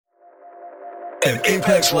an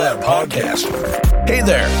Apex Lab podcast. Hey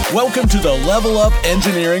there, welcome to the Level Up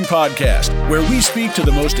Engineering Podcast, where we speak to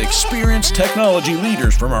the most experienced technology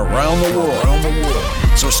leaders from around the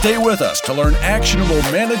world. So stay with us to learn actionable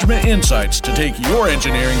management insights to take your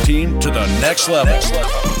engineering team to the next level.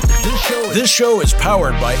 This show is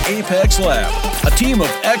powered by Apex Lab, a team of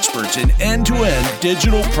experts in end-to-end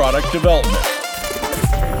digital product development.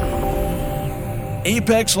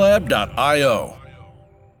 ApexLab.io.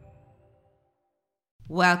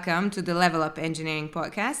 Welcome to the Level Up Engineering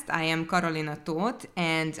Podcast. I am Karolina Tóth,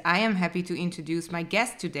 and I am happy to introduce my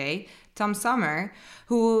guest today, Tom Sommer,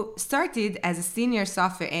 who started as a senior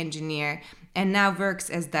software engineer and now works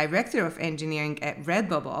as director of engineering at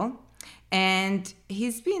Redbubble. And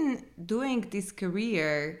he's been doing this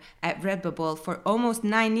career at Redbubble for almost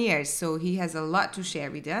 9 years, so he has a lot to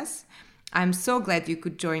share with us. I'm so glad you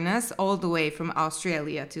could join us all the way from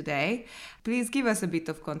Australia today. Please give us a bit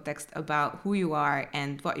of context about who you are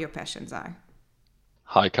and what your passions are.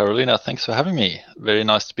 Hi, Carolina. Thanks for having me. Very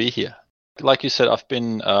nice to be here. Like you said, I've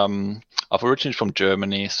originated from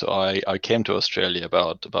Germany, so I came to Australia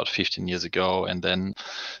about 15 years ago, and then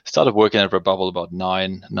started working at Redbubble about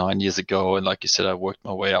nine years ago. And like you said, I worked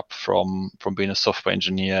my way up from being a software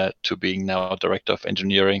engineer to being now a director of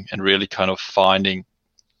engineering, and really kind of finding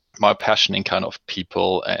my passion in kind of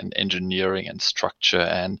people and engineering and structure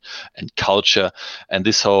and culture, and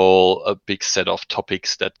this whole big set of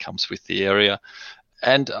topics that comes with the area.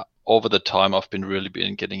 And over the time, I've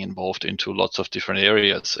been getting involved into lots of different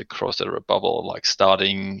areas across the Redbubble, like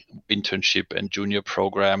starting internship and junior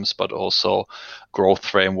programs, but also growth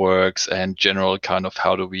frameworks and general kind of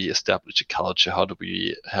how do we establish a culture, how do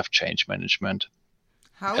we have change management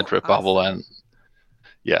at Redbubble. Awesome. And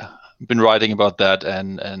yeah, I've been writing about that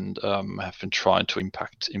and have been trying to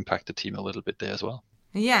impact the team a little bit there as well.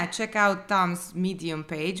 Yeah, check out Tom's Medium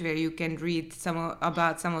page where you can read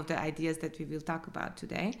about some of the ideas that we will talk about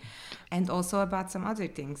today, and also about some other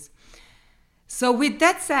things. So with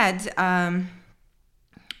that said,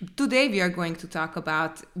 today we are going to talk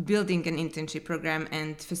about building an internship program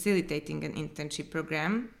and facilitating an internship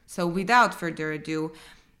program. So without further ado,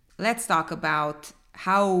 let's talk about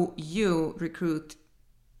how you recruit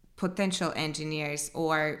potential engineers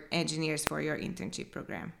or engineers for your internship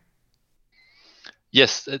program.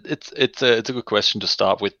 Yes, it's a good question to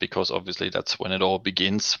start with, because obviously that's when it all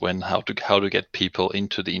begins, how to get people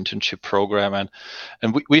into the internship program,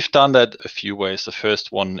 and we've done that a few ways. The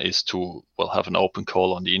first one is to have an open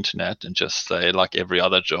call on the internet and just say, like every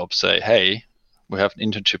other job, say, hey, we have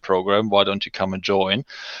an internship program, why don't you come and join?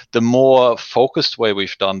 The more focused way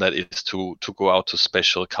we've done that is to go out to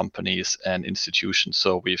special companies and institutions.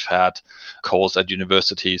 So we've had calls at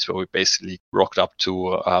universities where we basically rocked up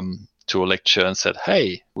to a lecture and said,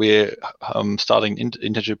 hey, we're starting an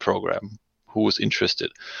internship program. Who's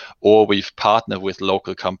interested? Or we've partnered with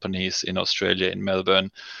local companies in Australia, in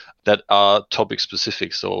Melbourne, that are topic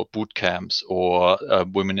specific, so boot camps or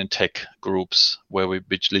women in tech groups,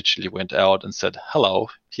 which literally went out and said, hello,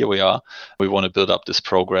 here we are. We want to build up this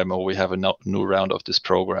program, or we have a new round of this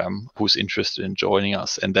program. Who's interested in joining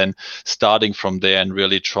us? And then starting from there and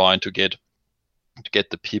really trying to get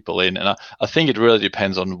the people in. And I think it really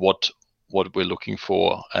depends on what we're looking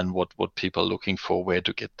for and what people are looking for, where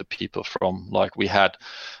to get the people from. Like we had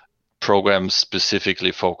programs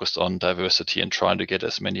specifically focused on diversity and trying to get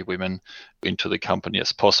as many women into the company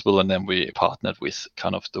as possible. And then we partnered with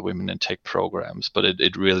kind of the women in tech programs. But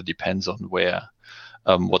it really depends on where,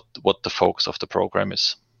 what the focus of the program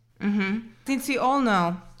is. Mm-hmm. Since we all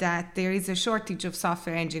know that there is a shortage of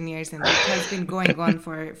software engineers and it has been going on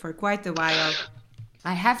for quite a while,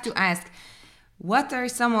 I have to ask, what are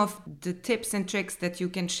some of the tips and tricks that you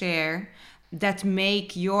can share that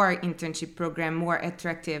make your internship program more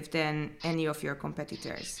attractive than any of your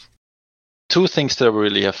competitors? Two things that I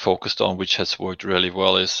really have focused on, which has worked really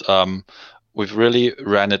well, is we've really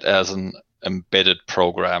ran it as an embedded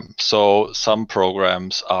program. So some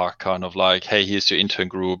programs are kind of like, hey, here's your intern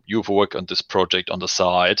group. You've worked on this project on the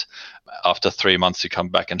side. After 3 months, you come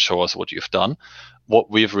back and show us what you've done. What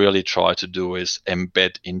we've really tried to do is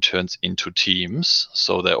embed interns into teams.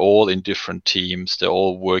 So they're all in different teams. They're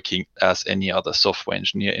all working as any other software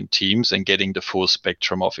engineer in teams and getting the full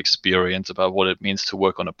spectrum of experience about what it means to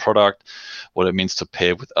work on a product, what it means to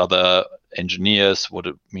pair with other engineers, what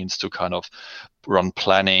it means to kind of run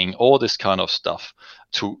planning, all this kind of stuff,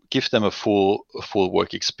 to give them a full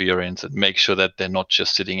work experience and make sure that they're not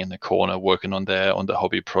just sitting in the corner working on their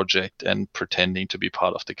hobby project and pretending to be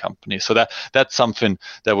part of the company. So that's something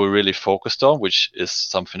that we're really focused on, which is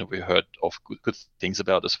something that we heard of good things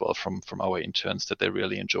about as well from our interns, that they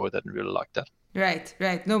really enjoy that and really like that. Right.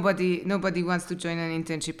 Nobody wants to join an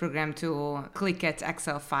internship program to click at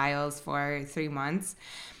Excel files for 3 months.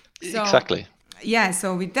 So, exactly. Yeah.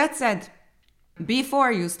 So with that said,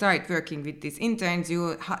 before you start working with these interns,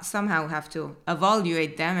 you somehow have to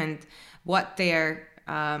evaluate them and what their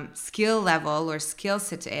skill level or skill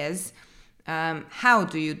set is. How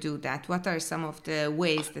do you do that? What are some of the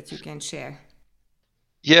ways that you can share?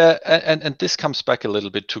 Yeah, and this comes back a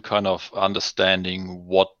little bit to kind of understanding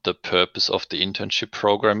what the purpose of the internship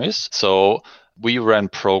program is. So we ran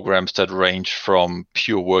programs that range from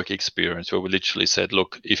pure work experience, where we literally said,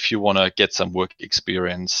 look, if you want to get some work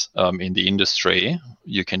experience in the industry,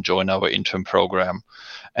 you can join our intern program.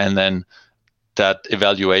 And then that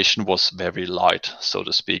evaluation was very light, so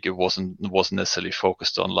to speak. It wasn't necessarily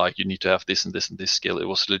focused on like, you need to have this and this and this skill. It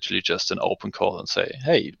was literally just an open call and say,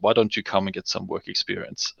 hey, why don't you come and get some work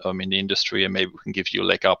experience in the industry, and maybe we can give you a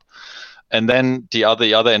leg up. And then the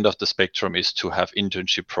other end of the spectrum is to have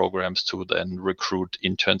internship programs to then recruit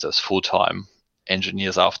interns as full-time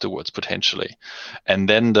engineers afterwards, potentially. And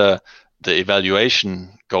then the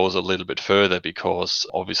evaluation goes a little bit further, because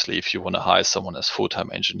obviously if you want to hire someone as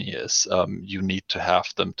full-time engineers, you need to have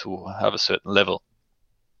them to have a certain level.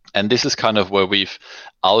 And this is kind of where we've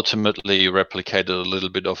ultimately replicated a little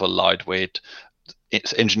bit of a lightweight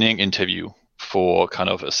engineering interview for kind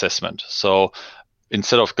of assessment. So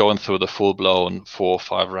instead of going through the full-blown 4 or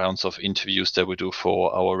 5 rounds of interviews that we do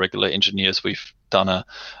for our regular engineers, we've done a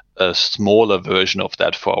smaller version of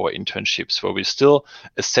that for our internships, where we're still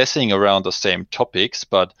assessing around the same topics,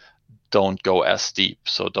 but don't go as deep.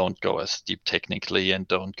 So don't go as deep technically, and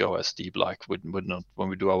don't go as deep like when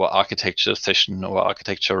we do our architecture session or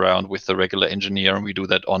architecture round with the regular engineer, and we do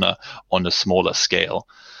that on a smaller scale.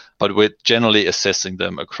 But we're generally assessing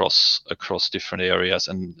them across different areas,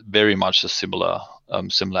 and very much a similar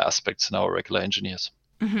aspects in our regular engineers.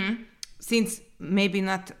 Mm-hmm. Since maybe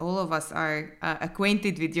not all of us are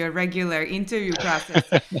acquainted with your regular interview process,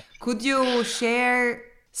 could you share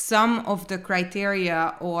some of the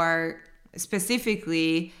criteria, or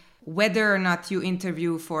specifically whether or not you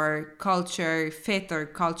interview for culture fit or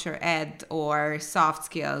culture ed or soft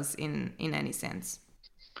skills in any sense?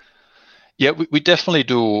 Yeah, we definitely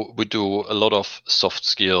do. We do a lot of soft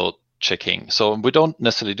skill checking. So we don't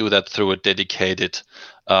necessarily do that through a dedicated,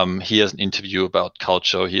 here's an interview about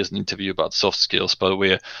culture, here's an interview about soft skills, but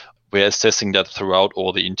we're assessing that throughout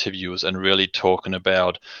all the interviews, and really talking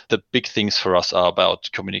about the big things for us are about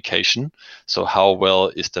communication. So how well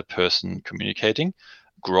is the person communicating?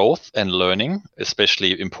 Growth and learning,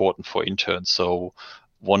 especially important for interns. So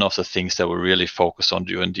one of the things that we really focus on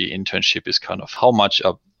during the internship is kind of how much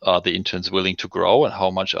are the interns willing to grow, and how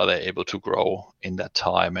much are they able to grow in that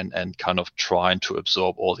time, and kind of trying to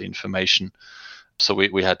absorb all the information. So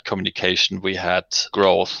we had communication, we had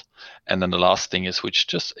growth, and then the last thing is, which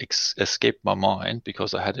just escaped my mind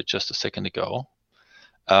because I had it just a second ago.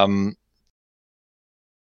 The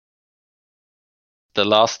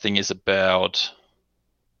last thing is about,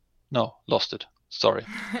 no, lost it. Sorry.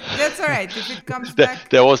 That's all right. If it comes back,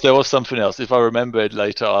 there was something else. If I remember it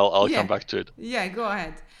later, I'll come back to it. Yeah, go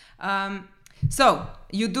ahead. So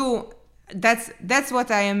you do. That's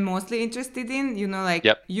what I am mostly interested in.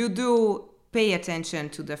 Yep. You do pay attention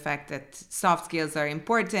to the fact that soft skills are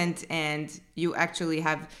important, and you actually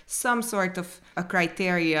have some sort of a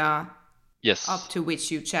criteria, yes, up to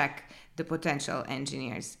which you check the potential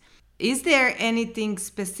engineers. Is there anything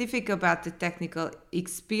specific about the technical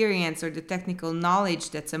experience or the technical knowledge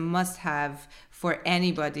that's a must-have for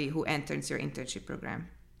anybody who enters your internship program?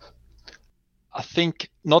 I think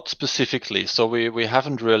not specifically. So we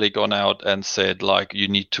haven't really gone out and said, like, you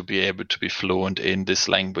need to be able to be fluent in this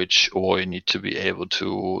language, or you need to be able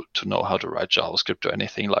to know how to write JavaScript or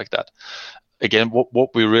anything like that. Again,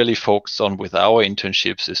 what we really focus on with our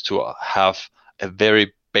internships is to have a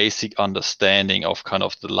very basic understanding of kind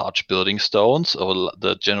of the large building stones or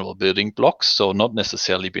the general building blocks. So not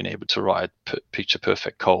necessarily being able to write picture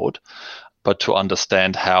perfect code, but to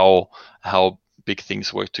understand how big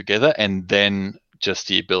things work together, and then just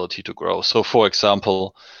the ability to grow. So for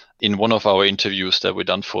example, in one of our interviews that we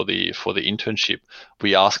done for the internship,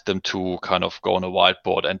 we asked them to kind of go on a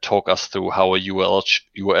whiteboard and talk us through how a URL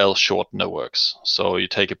shortener works. So you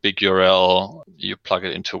take a big URL, you plug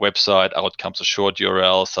it into a website, out comes a short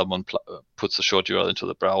URL, someone puts a short URL into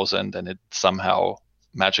the browser, and then it somehow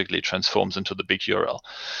magically transforms into the big URL.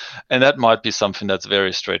 And that might be something that's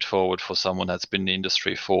very straightforward for someone that's been in the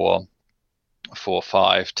industry for 4,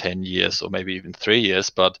 5, 10 years, or maybe even 3 years.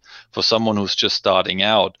 But for someone who's just starting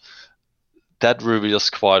out, that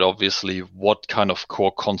reveals quite obviously what kind of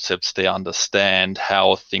core concepts they understand,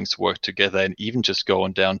 how things work together, and even just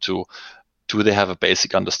going down to, do they have a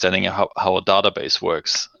basic understanding of how a database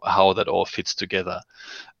works, how that all fits together.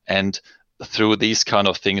 And through these kind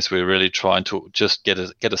of things, we're really trying to just get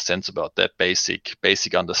a sense about that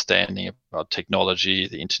basic understanding about technology,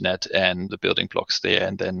 the internet, and the building blocks there,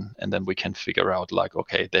 and then we can figure out like,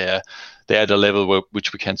 okay, they're at a level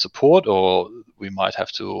which we can support, or we might have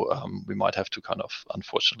to kind of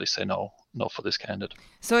unfortunately say no for this candidate.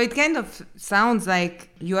 So it kind of sounds like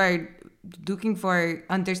you are looking for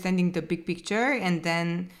understanding the big picture, and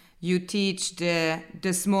then you teach the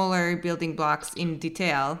smaller building blocks in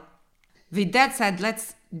detail. With that said,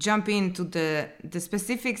 let's jump into the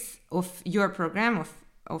specifics of your program,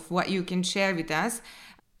 of what you can share with us,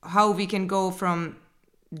 how we can go from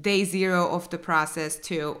day 0 of the process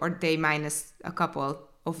to, or day minus a couple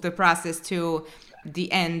of the process, to the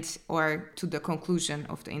end or to the conclusion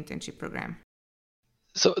of the internship program.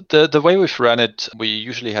 So the way we've ran it, we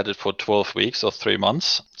usually had it for 12 weeks or 3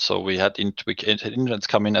 months. So we had interns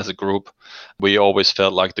come in as a group. We always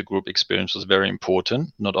felt like the group experience was very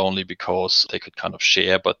important, not only because they could kind of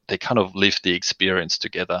share, but they kind of live the experience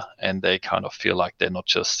together, and they kind of feel like they're not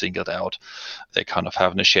just singled out. They kind of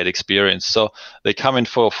having a shared experience. So they come in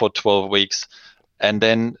for 12 weeks. And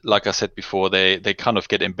then, like I said before, they kind of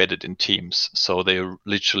get embedded in teams. So they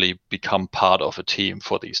literally become part of a team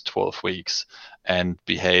for these 12 weeks and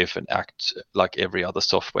behave and act like every other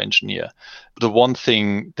software engineer. The one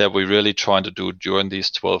thing that we're really trying to do during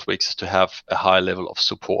these 12 weeks is to have a high level of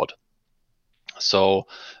support. So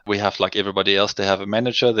we have, like everybody else, they have a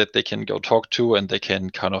manager that they can go talk to, and they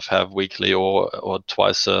can kind of have weekly or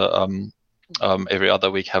twice every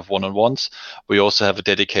other week have one-on-ones. We also have a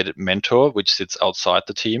dedicated mentor which sits outside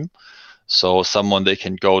the team. So someone they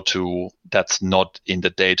can go to that's not in the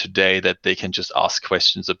day-to-day, that they can just ask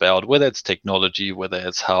questions about, whether it's technology, whether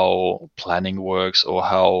it's how planning works, or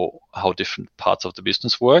how different parts of the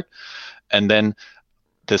business work. And then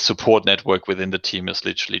the support network within the team is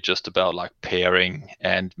literally just about like pairing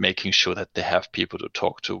and making sure that they have people to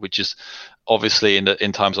talk to, which is obviously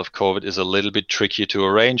in times of COVID is a little bit tricky to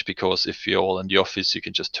arrange, because if you're all in the office, you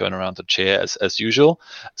can just turn around the chair as usual.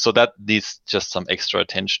 So that needs just some extra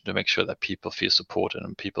attention to make sure that people feel supported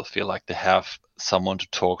and people feel like they have someone to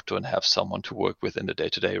talk to and have someone to work with in the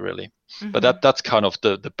day-to-day, really. Mm-hmm. But that's kind of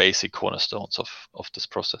the basic cornerstones of this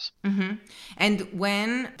process. Mm-hmm. And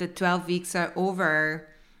when the 12 weeks are over,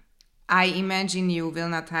 I imagine you will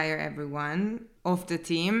not hire everyone of the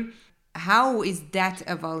team. How is that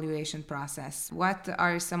evaluation process? What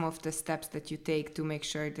are some of the steps that you take to make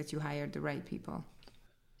sure that you hire the right people?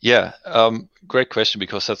 Yeah, great question,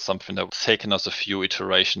 because that's something that's taken us a few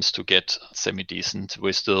iterations to get semi-decent.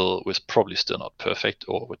 We're probably still not perfect,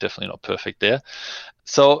 or we're definitely not perfect there.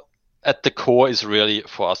 So at the core is really,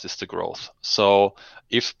 for us, is the growth. So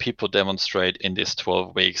if people demonstrate in these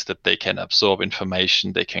 12 weeks that they can absorb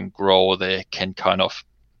information, they can grow, they can kind of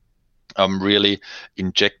really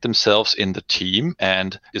inject themselves in the team.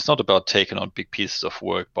 And it's not about taking on big pieces of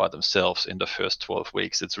work by themselves in the first 12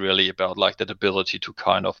 weeks. It's really about like that ability to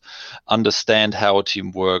kind of understand how a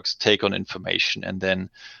team works, take on information, and then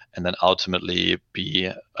ultimately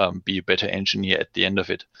be a better engineer at the end of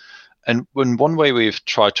it. And one way we've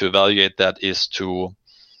tried to evaluate that is to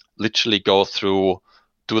literally go through,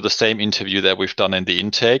 do the same interview that we've done in the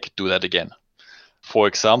intake, do that again. For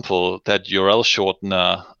example, that URL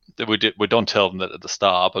shortener, we don't tell them that at the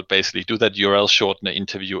start, but basically do that URL shortener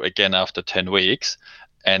interview again after 10 weeks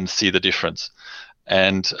and see the difference.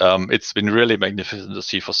 And it's been really magnificent to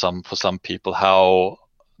see for some people how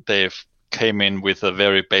they've came in with a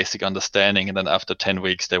very basic understanding, and then after 10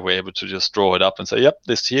 weeks they were able to just draw it up and say, yep,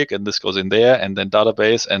 this here and this goes in there, and then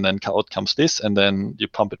database, and then out comes this, and then you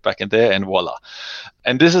pump it back in there, and voila.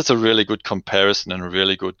 And this is a really good comparison and a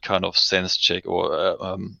really good kind of sense check, or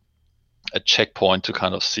a checkpoint to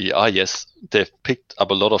kind of see, yes, they've picked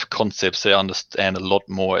up a lot of concepts, they understand a lot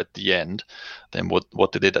more at the end than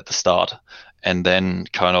what they did at the start. And then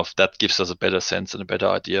kind of that gives us a better sense and a better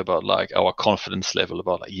idea about like our confidence level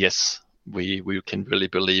about like, yes, we can really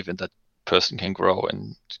believe in that person can grow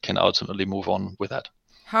and can ultimately move on with that.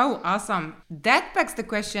 How awesome. That begs the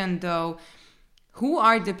question though, who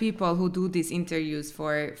are the people who do these interviews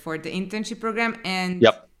for the internship program? And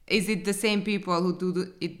yep. Is it the same people who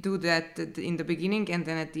do that in the beginning and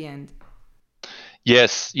then at the end?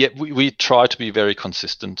 Yes. Yeah, we try to be very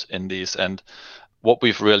consistent in these. And what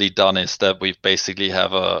we've really done is that we basically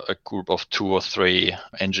have a group of 2 or 3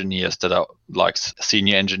 engineers that are like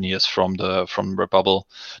senior engineers from Redbubble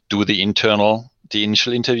do the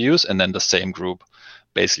initial interviews, and then the same group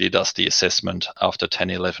basically does the assessment after 10,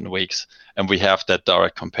 11 weeks. And we have that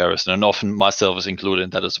direct comparison. And often myself is included in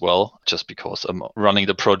that as well, just because I'm running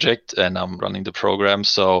the project and I'm running the program.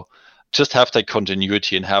 So just have that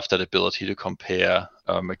continuity and have that ability to compare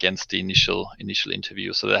against the initial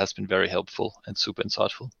interview. So that has been very helpful and super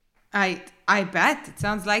insightful. I bet it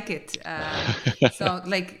sounds like it. So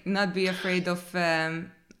like not be afraid of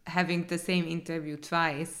having the same interview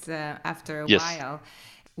twice after a while.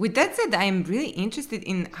 With that said, I'm really interested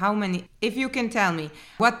in how many, if you can tell me,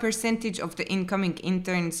 what percentage of the incoming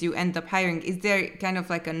interns you end up hiring. Is there kind of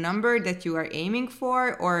like a number that you are aiming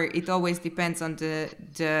for, or it always depends on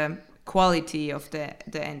the quality of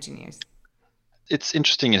the engineers? It's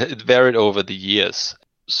interesting. It varied over the years.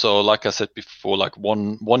 So like I said before, like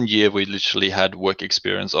one year we literally had work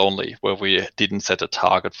experience only, where we didn't set a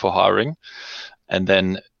target for hiring. And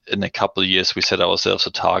then in a couple of years, we set ourselves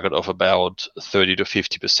a target of about 30 to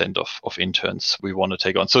 50% of interns we want to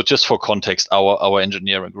take on. So just for context, our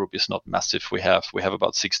engineering group is not massive. We have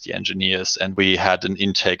about 60 engineers, and we had an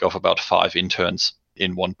intake of about 5 interns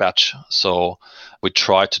in one batch. So we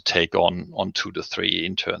tried to take on 2 to 3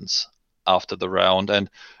 interns after the round. And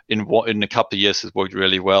in a couple of years, it worked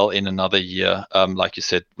really well. In another year, like you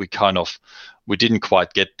said, we didn't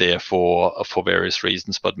quite get there for various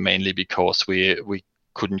reasons, but mainly because we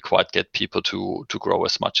couldn't quite get people to grow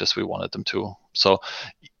as much as we wanted them to. So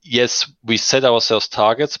yes, we set ourselves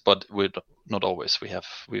targets, but we've not always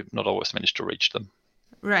managed to reach them.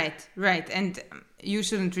 Right. And you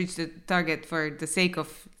shouldn't reach the target for the sake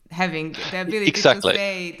of having the ability to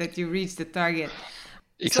say that you reached the target.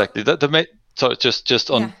 Exactly. So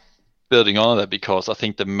just on building on that, because I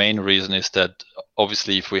think the main reason is that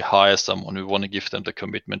obviously if we hire someone, we want to give them the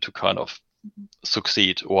commitment to kind of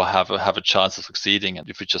succeed or have a chance of succeeding. And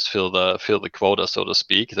if we just fill the quota, so to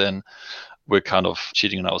speak, then we're kind of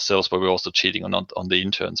cheating on ourselves, but we're also cheating on the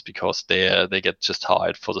interns, because they get just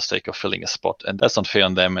hired for the sake of filling a spot, and that's unfair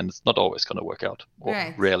on them, and it's not always going to work out, or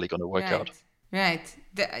rarely going to work out. Right.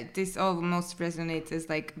 This almost resonates as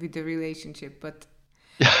like with the relationship, but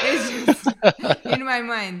it's just in my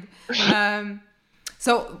mind.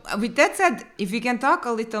 So with that said, if you can talk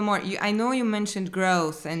a little more, I know you mentioned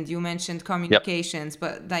growth and you mentioned communications,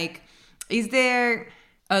 but like, is there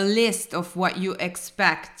a list of what you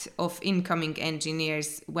expect of incoming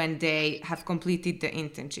engineers when they have completed the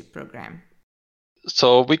internship program?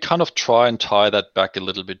 So we kind of try and tie that back a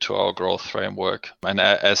little bit to our growth framework. And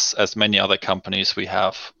as many other companies, we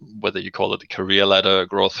have, whether you call it a career ladder,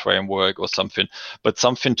 growth framework or something, but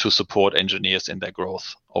something to support engineers in their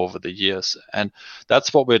growth over the years. And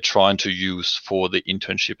that's what we're trying to use for the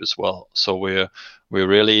internship as well. So we're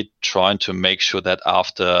really trying to make sure that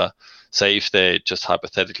after, say, if they just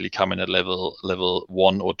hypothetically come in at level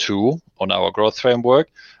 1 or 2 on our growth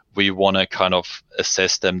framework, we want to kind of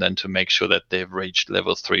assess them then to make sure that they've reached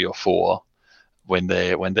level 3 or 4 when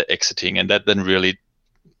they're exiting, and that then really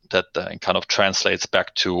kind of translates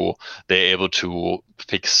back to they're able to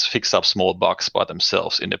fix up small bugs by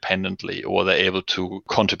themselves independently, or they're able to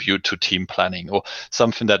contribute to team planning or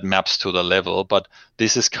something that maps to the level. But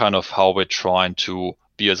this is kind of how we're trying to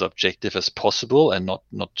be as objective as possible, and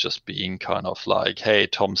not just being kind of like, hey,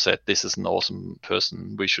 Tom said this is an awesome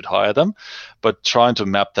person, we should hire them, but trying to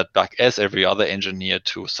map that back as every other engineer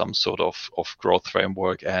to some sort of growth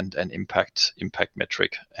framework and an impact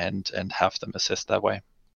metric, and have them assessed that way.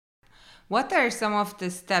 What are some of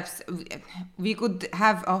the steps? We could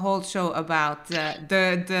have a whole show about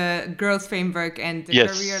the growth framework and the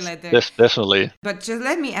career ladder. Yes, definitely. But just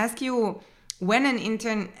let me ask you, when an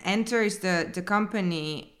intern enters the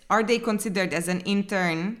company, are they considered as an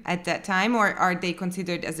intern at that time, or are they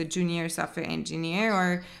considered as a junior software engineer?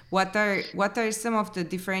 Or what are some of the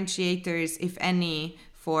differentiators, if any,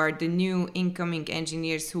 for the new incoming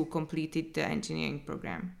engineers who completed the engineering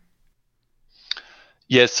program?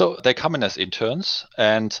 Yeah, so they come in as interns.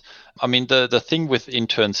 And I mean, the thing with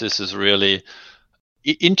interns is really,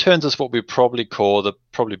 interns is what we probably call, the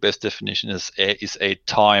probably best definition is a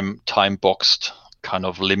time boxed kind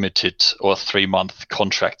of limited or 3-month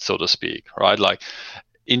contract, so to speak, right? Like,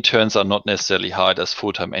 interns are not necessarily hired as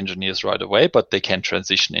full-time engineers right away, but they can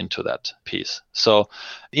transition into that piece. So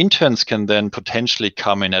interns can then potentially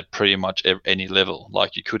come in at pretty much any level.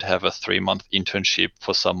 Like, you could have a 3-month internship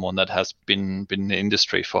for someone that has been in the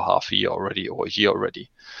industry for half a year already or a year already.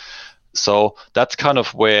 So that's kind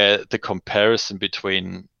of where the comparison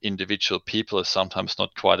between individual people is sometimes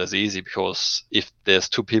not quite as easy, because if there's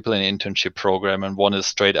two people in an internship program and one is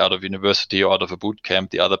straight out of university or out of a boot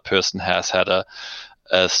camp, the other person has had a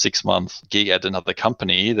 6-month gig at another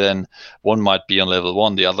company, then one might be on level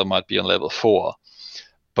 1, the other might be on level 4.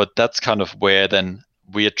 But that's kind of where then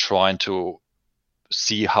we're trying to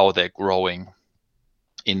see how they're growing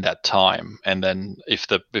in that time. And then if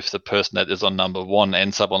the person that is on number 1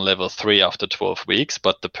 ends up on level 3 after 12 weeks,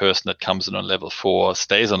 but the person that comes in on level 4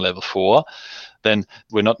 stays on level 4, then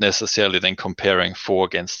we're not necessarily then comparing 4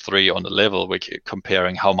 against 3 on the level, we're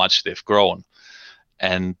comparing how much they've grown.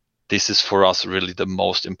 And this is for us really the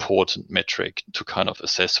most important metric to kind of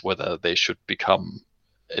assess whether they should become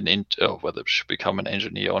whether it should become an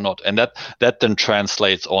engineer or not. And that then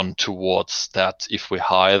translates on towards that, if we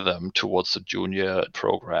hire them towards the junior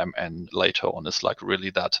program, and later on is like really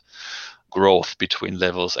that growth between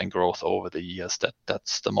levels and growth over the years.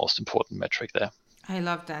 That's the most important metric there. I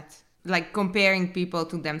love that. Like comparing people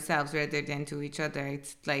to themselves rather than to each other.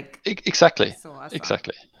 It's like exactly. So awesome.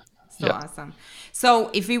 Exactly. So awesome. So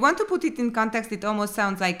if we want to put it in context, it almost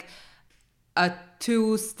sounds like a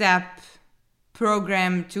 2-step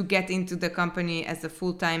program to get into the company as a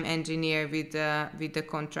full-time engineer with the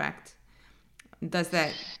contract. Does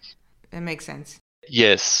that make sense?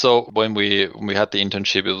 Yes. So when we had the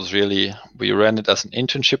internship, it was really, we ran it as an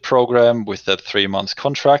internship program with that 3-month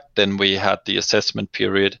contract. Then we had the assessment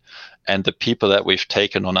period, and the people that we've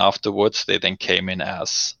taken on afterwards, they then came in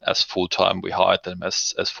as full-time. We hired them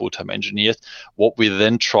as full-time engineers. What we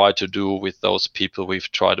then try to do with those people,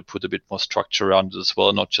 we've tried to put a bit more structure around it as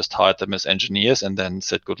well, not just hired them as engineers and then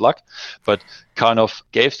said good luck, but kind of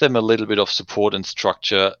gave them a little bit of support and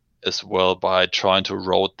structure as well by trying to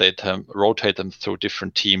rotate them through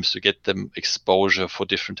different teams to get them exposure for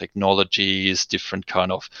different technologies, different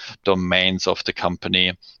kind of domains of the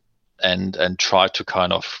company, and try to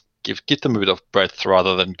kind of give them a bit of breadth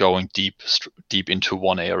rather than going deep into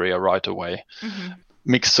one area right away. Mm-hmm.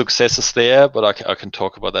 Mixed successes there, but I can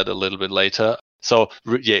talk about that a little bit later. So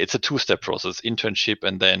yeah, it's a 2-step process: internship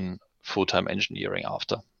and then full-time engineering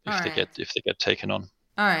after, if they get taken on.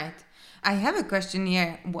 All right. I have a question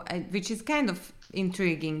here, which is kind of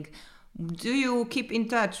intriguing. Do you keep in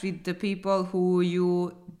touch with the people who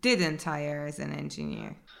you didn't hire as an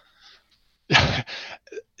engineer?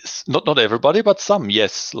 Not everybody, but some,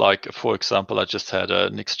 yes. Like, for example, I just had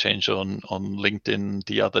an exchange on LinkedIn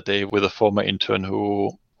the other day with a former intern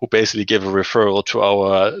who basically gave a referral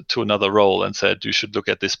to another role and said, you should look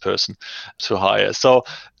at this person to hire. So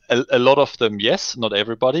a lot of them, yes, not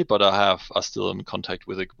everybody, but I still in contact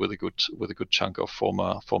with a good chunk of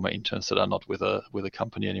former interns that are not with a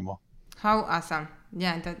company anymore. How awesome.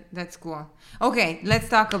 Yeah, that's cool. Okay, let's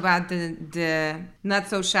talk about the not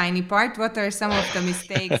so shiny part. What are some of the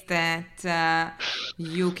mistakes that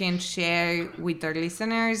you can share with our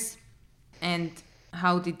listeners, and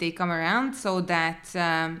how did they come around, so that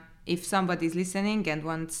if somebody's listening and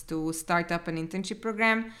wants to start up an internship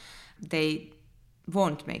program, they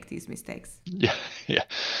won't make these mistakes? Yeah.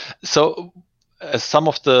 So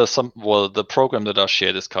the program that I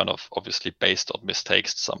shared is kind of obviously based on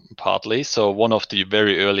mistakes, partly. So one of the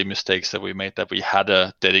very early mistakes that we made, that we had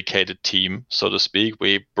a dedicated team, so to speak.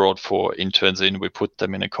 We brought 4 interns in, we put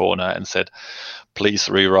them in a corner and said, please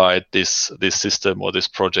rewrite this system or this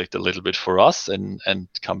project a little bit for us, and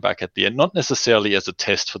come back at the end, not necessarily as a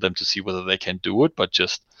test for them to see whether they can do it, but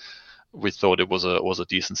just we thought it was a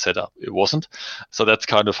decent setup. It wasn't. So that's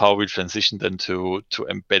kind of how we transitioned then to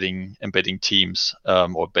embedding teams,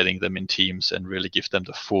 or embedding them in teams, and really give them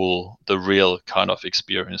the real kind of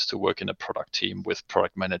experience to work in a product team with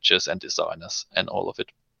product managers and designers and all of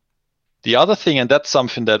it. The other thing, and that's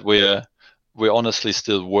something that we're honestly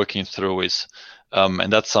still working through, is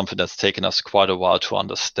and that's something that's taken us quite a while to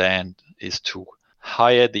understand, is to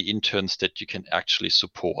hire the interns that you can actually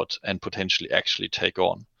support and potentially actually take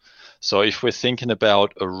on. So if we're thinking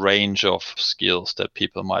about a range of skills that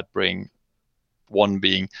people might bring, one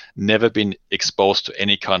being never been exposed to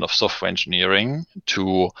any kind of software engineering,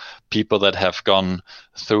 to people that have gone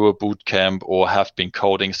through a boot camp or have been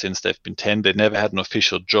coding since they've been 10. They never had an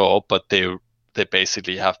official job, but they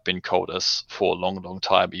basically have been coders for a long, long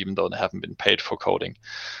time, even though they haven't been paid for coding.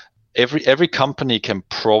 Every company can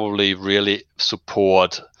probably really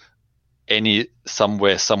support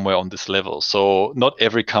somewhere on this level. So not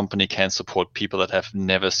every company can support people that have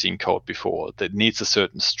never seen code before. That needs a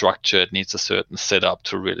certain structure, it needs a certain setup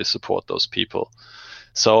to really support those people.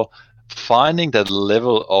 So finding that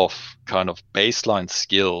level of kind of baseline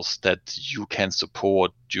skills that you can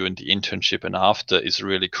support during the internship and after is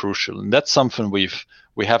really crucial. And that's something we've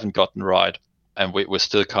we haven't gotten right, and we're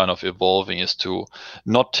still kind of evolving, is to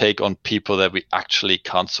not take on people that we actually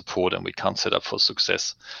can't support and we can't set up for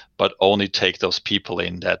success, but only take those people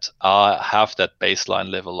in that have that baseline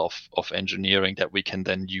level of engineering that we can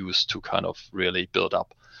then use to kind of really build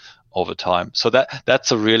up over time. So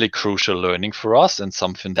that's a really crucial learning for us, and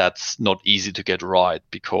something that's not easy to get right,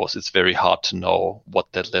 because it's very hard to know what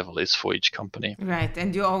that level is for each company. Right,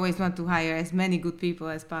 and you always want to hire as many good people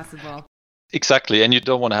as possible. Exactly. And you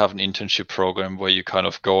don't want to have an internship program where you kind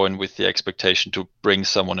of go in with the expectation to bring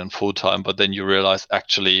someone in full time, but then you realize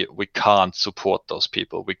actually we can't support those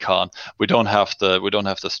people. We don't have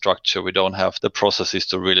the structure. We don't have the processes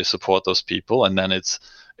to really support those people. And then it's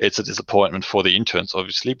a disappointment for the interns,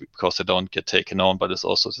 obviously, because they don't get taken on, but it's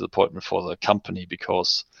also a disappointment for the company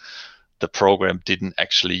because the program didn't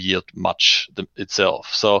actually yield much itself.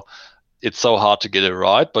 So it's so hard to get it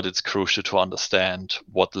right, but it's crucial to understand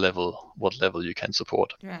what level you can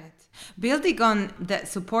support. Right. Building on the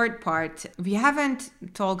support part, we haven't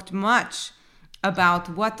talked much about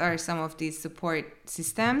what are some of these support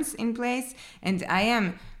systems in place. And I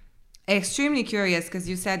am extremely curious because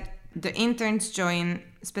you said the interns join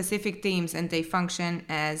specific teams and they function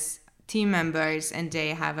as team members and they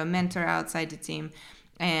have a mentor outside the team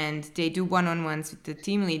and they do one-on-ones with the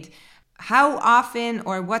team lead. How often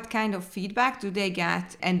or what kind of feedback do they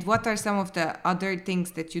get, and what are some of the other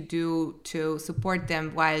things that you do to support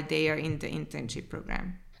them while they are in the internship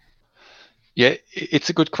program? Yeah,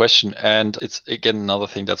 it's a good question. And it's, again, another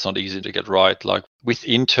thing that's not easy to get right. Like with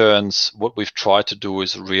interns, what we've tried to do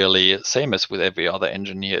is really, same as with every other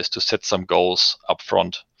engineer, is to set some goals up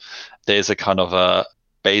front. There's a kind of a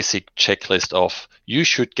basic checklist of you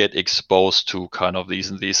should get exposed to kind of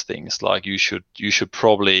these and these things. Like you should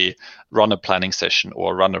probably run a planning session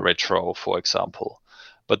or run a retro, for example.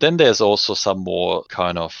 But then there's also some more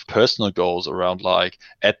kind of personal goals around, like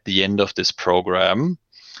at the end of this program,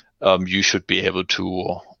 you should be able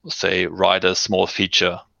to, say, write a small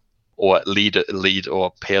feature or lead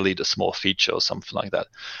or pair lead a small feature or something like that.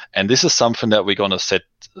 And this is something that we're going to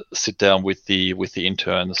sit down with the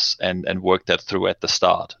interns and work that through at the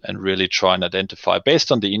start, and really try and identify,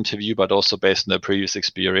 based on the interview, but also based on their previous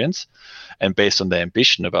experience and based on their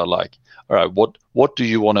ambition, about like, all right, what do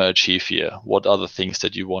you want to achieve here? What are the things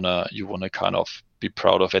that you want to kind of be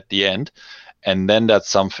proud of at the end? And then that's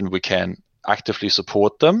something we can actively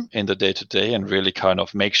support them in the day-to-day and really kind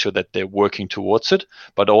of make sure that they're working towards it,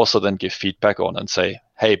 but also then give feedback on and say,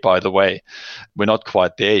 hey, by the way, we're not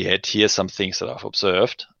quite there yet. Here's some things that I've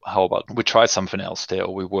observed. How about we try something else there,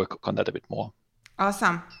 or we work on that a bit more?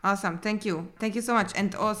 Awesome. Thank you so much.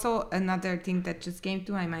 And also another thing that just came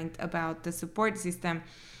to my mind about the support system,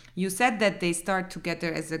 you said that they start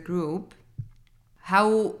together as a group.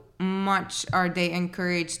 How much are they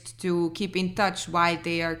encouraged to keep in touch while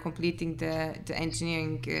they are completing the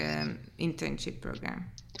engineering internship program?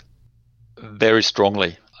 Very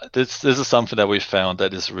strongly. This is something that we found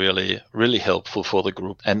that is really, really helpful for the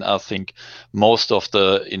group. And I think most of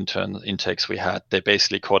the intakes we had, they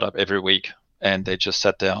basically caught up every week, and they just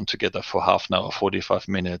sat down together for half an hour, 45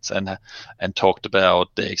 minutes, and talked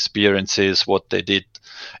about their experiences, what they did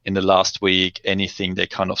in the last week, anything. They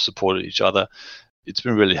kind of supported each other. It's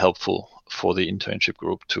been really helpful for the internship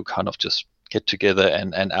group to kind of just get together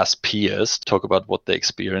and as peers talk about what they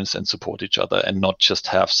experience and support each other, and not just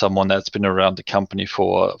have someone that's been around the company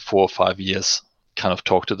for 4 or 5 years kind of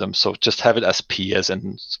talk to them. So just have it as peers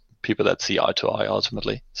and people that see eye to eye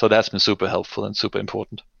ultimately. So that's been super helpful and super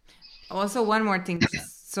important. Also, one more thing,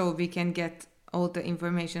 so we can get all the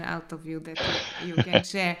information out of you that you can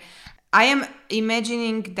share. I am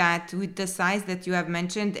imagining that with the size that you have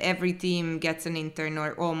mentioned, every team gets an intern,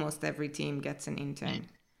 or almost every team gets an intern.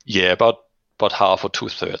 Yeah, about half or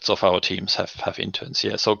 2/3 of our teams have interns.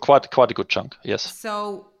 Yeah, so quite a good chunk. Yes.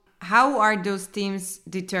 So how are those teams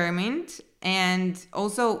determined? And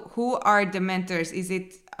also, who are the mentors? Is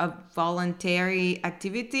it a voluntary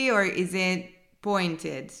activity or is it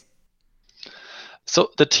pointed?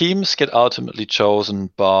 So the teams get ultimately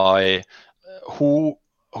chosen by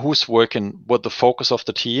who's working, what the focus of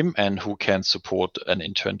the team, and who can support an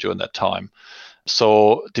intern during that time.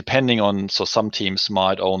 So depending on, so some teams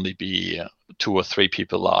might only be 2 or 3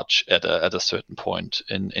 people large at a certain point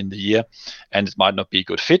in the year, and it might not be a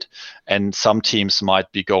good fit. And some teams might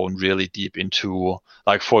be going really deep into,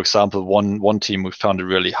 like, for example, one team we found it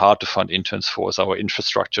really hard to find interns for is our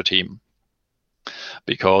infrastructure team,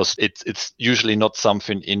 because it's usually not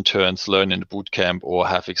something interns learn in a boot camp or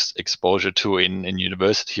have exposure to in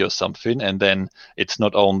university or something. And then it's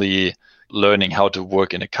not only learning how to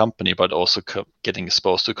work in a company, but also getting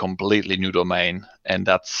exposed to a completely new domain. And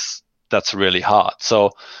that's that's really hard.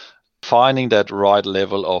 So finding that right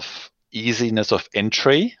level of easiness of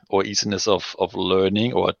entry or easiness of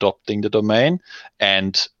learning or adopting the domain,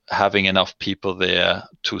 and having enough people there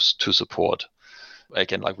to support.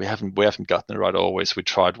 Again, like we haven't gotten it right always. We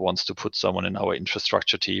tried once to put someone in our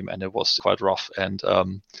infrastructure team, and it was quite rough, and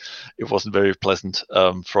it wasn't very pleasant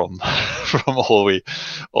from from all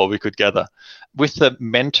we could gather. With the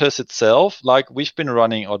mentors itself, like we've been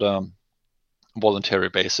running on a voluntary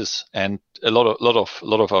basis, and a lot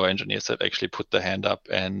of our engineers have actually put their hand up,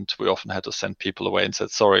 and we often had to send people away and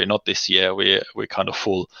said, sorry, not this year, we're kind of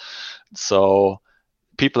full. So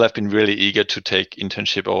people have been really eager to take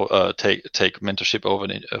internship or take mentorship over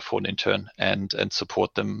for an intern and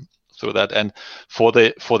support them through that. And for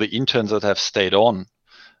the interns that have stayed on,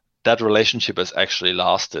 that relationship has actually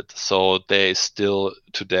lasted. So there is still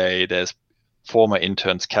today, there's former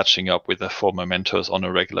interns catching up with their former mentors on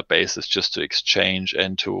a regular basis, just to exchange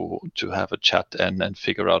and to have a chat and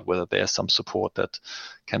figure out whether there's some support that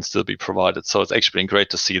can still be provided. So it's actually been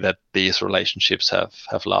great to see that these relationships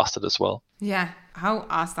have lasted as well. Yeah, how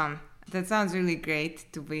awesome. That sounds really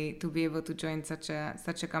great to be able to join such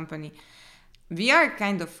a company. We are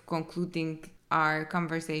kind of concluding our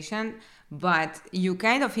conversation, but you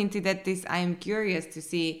kind of hinted at this. I am curious to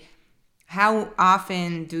see, how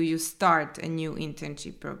often do you start a new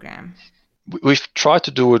internship program? We've tried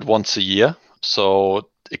to do it once a year. So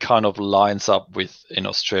it kind of lines up with, in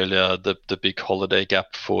Australia, the big holiday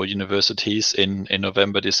gap for universities in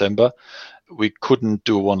November, December. We couldn't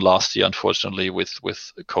do one last year, unfortunately, with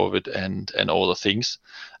COVID and all the things.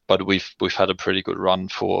 But we've had a pretty good run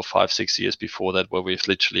for 5-6 years before that, where we've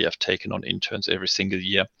literally have taken on interns every single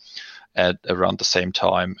year at around the same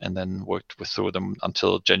time, and then worked through them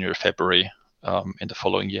until January, February in the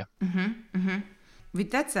following year. Mm-hmm, mm-hmm.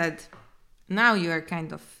 With that said, now you are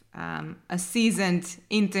kind of a seasoned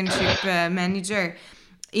internship manager.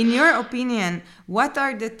 In your opinion, what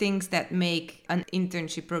are the things that make an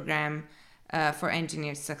internship program for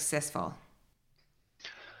engineers successful?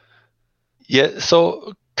 Yeah,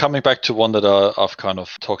 so coming back to one that I've kind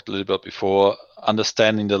of talked a little bit before,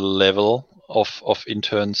 understanding the level of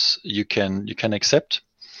interns you can accept.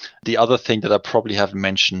 The other thing that I probably haven't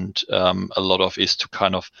mentioned a lot of is to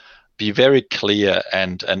kind of be very clear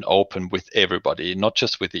and open with everybody, not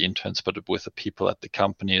just with the interns, but with the people at the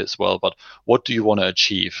company as well. But what do you want to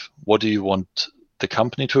achieve? What do you want the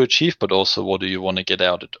company to achieve, but also what do you want to get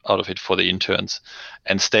out of it for the interns?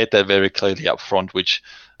 And state that very clearly up front, which,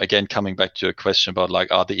 again, coming back to your question about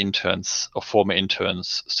like, are the interns or former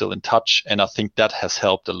interns still in touch? And I think that has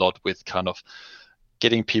helped a lot with kind of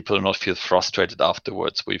getting people to not feel frustrated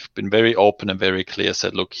afterwards. We've been very open and very clear,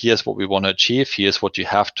 said, look, here's what we want to achieve. Here's what you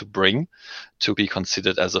have to bring to be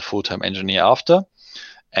considered as a full-time engineer after.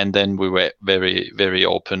 And then we were very, very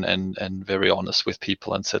open and very honest with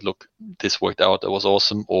people and said, look, this worked out. It was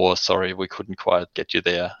awesome. Or sorry, we couldn't quite get you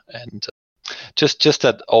there. And just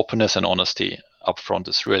that openness and honesty upfront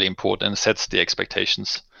is really important and sets the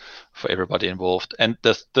expectations for everybody involved. And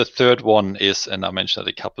the third one is, and I mentioned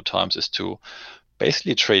it a couple of times, is to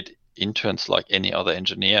basically treat interns like any other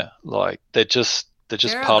engineer. Like they're just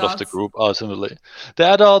part of the group ultimately.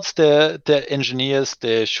 They're adults, they're engineers.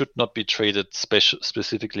 They should not be treated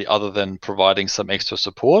specifically other than providing some extra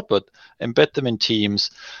support, but embed them in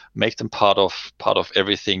teams, make them part of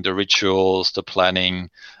everything, the rituals, the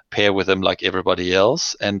planning, pair with them like everybody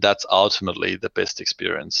else. And that's ultimately the best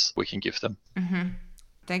experience we can give them. Mm-hmm.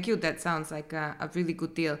 Thank you. That sounds like a really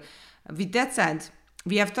good deal. With that said,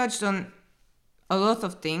 we have touched on a lot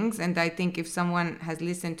of things, and I think if someone has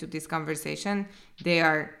listened to this conversation, they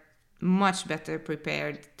are much better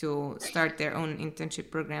prepared to start their own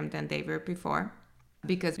internship program than they were before,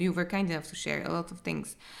 because you were kind enough to share a lot of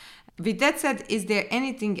things. With that said, is there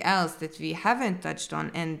anything else that we haven't touched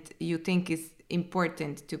on and you think is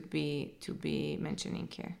important to be mentioning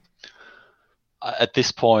here? At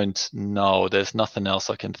this point, no, there's nothing else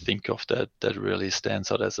I can think of that really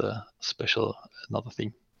stands out as a special another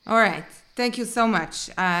thing. All right. Thank you so much.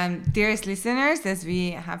 Dearest listeners, as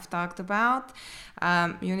we have talked about,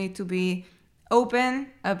 you need to be open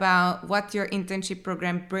about what your internship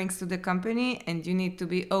program brings to the company, and you need to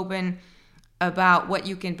be open about what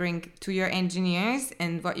you can bring to your engineers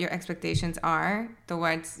and what your expectations are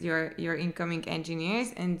towards your incoming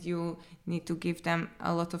engineers, and you need to give them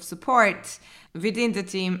a lot of support within the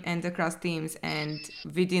team and across teams and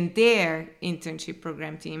within their internship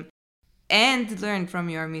program team. And learn from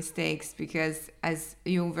your mistakes, because as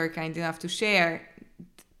you were kind enough to share,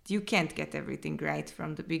 you can't get everything right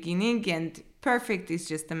from the beginning, and perfect is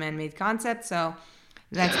just a man-made concept. So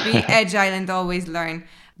let's be agile and always learn.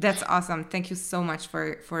 That's awesome. Thank you so much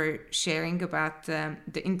for sharing about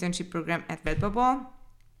the internship program at Redbubble.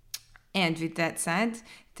 And with that said,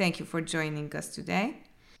 thank you for joining us today.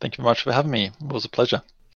 Thank you very much for having me. It was a pleasure.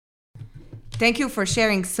 Thank you for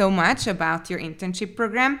sharing so much about your internship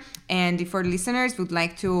program. And if our listeners would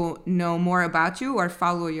like to know more about you or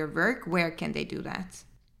follow your work, where can they do that?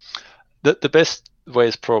 The best way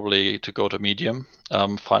is probably to go to Medium,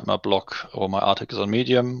 find my blog or my articles on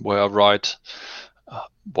Medium, where I write.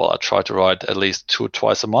 I try to write at least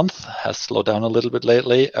twice a month. Has slowed down a little bit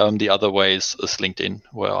lately. The other way is LinkedIn,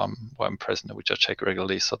 where I'm present, which I check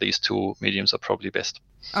regularly. So these two mediums are probably best.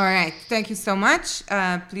 All right. Thank you so much.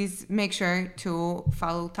 Please make sure to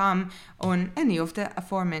follow Tom on any of the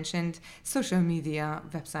aforementioned social media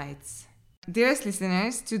websites. Dearest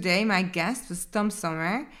listeners, today my guest was Tom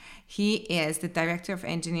Sommer. He is the Director of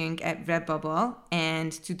Engineering at Redbubble, and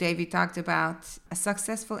today we talked about a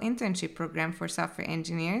successful internship program for software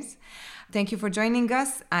engineers. Thank you for joining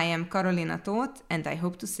us. I am Karolina Tóth, and I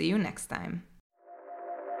hope to see you next time.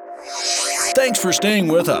 Thanks for staying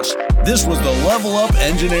with us. This was the Level Up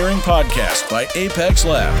Engineering Podcast by Apex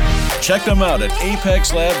Lab. Check them out at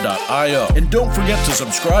apexlab.io. And don't forget to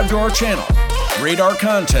subscribe to our channel, rate our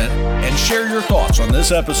content, and share your thoughts on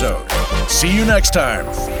this episode. See you next time.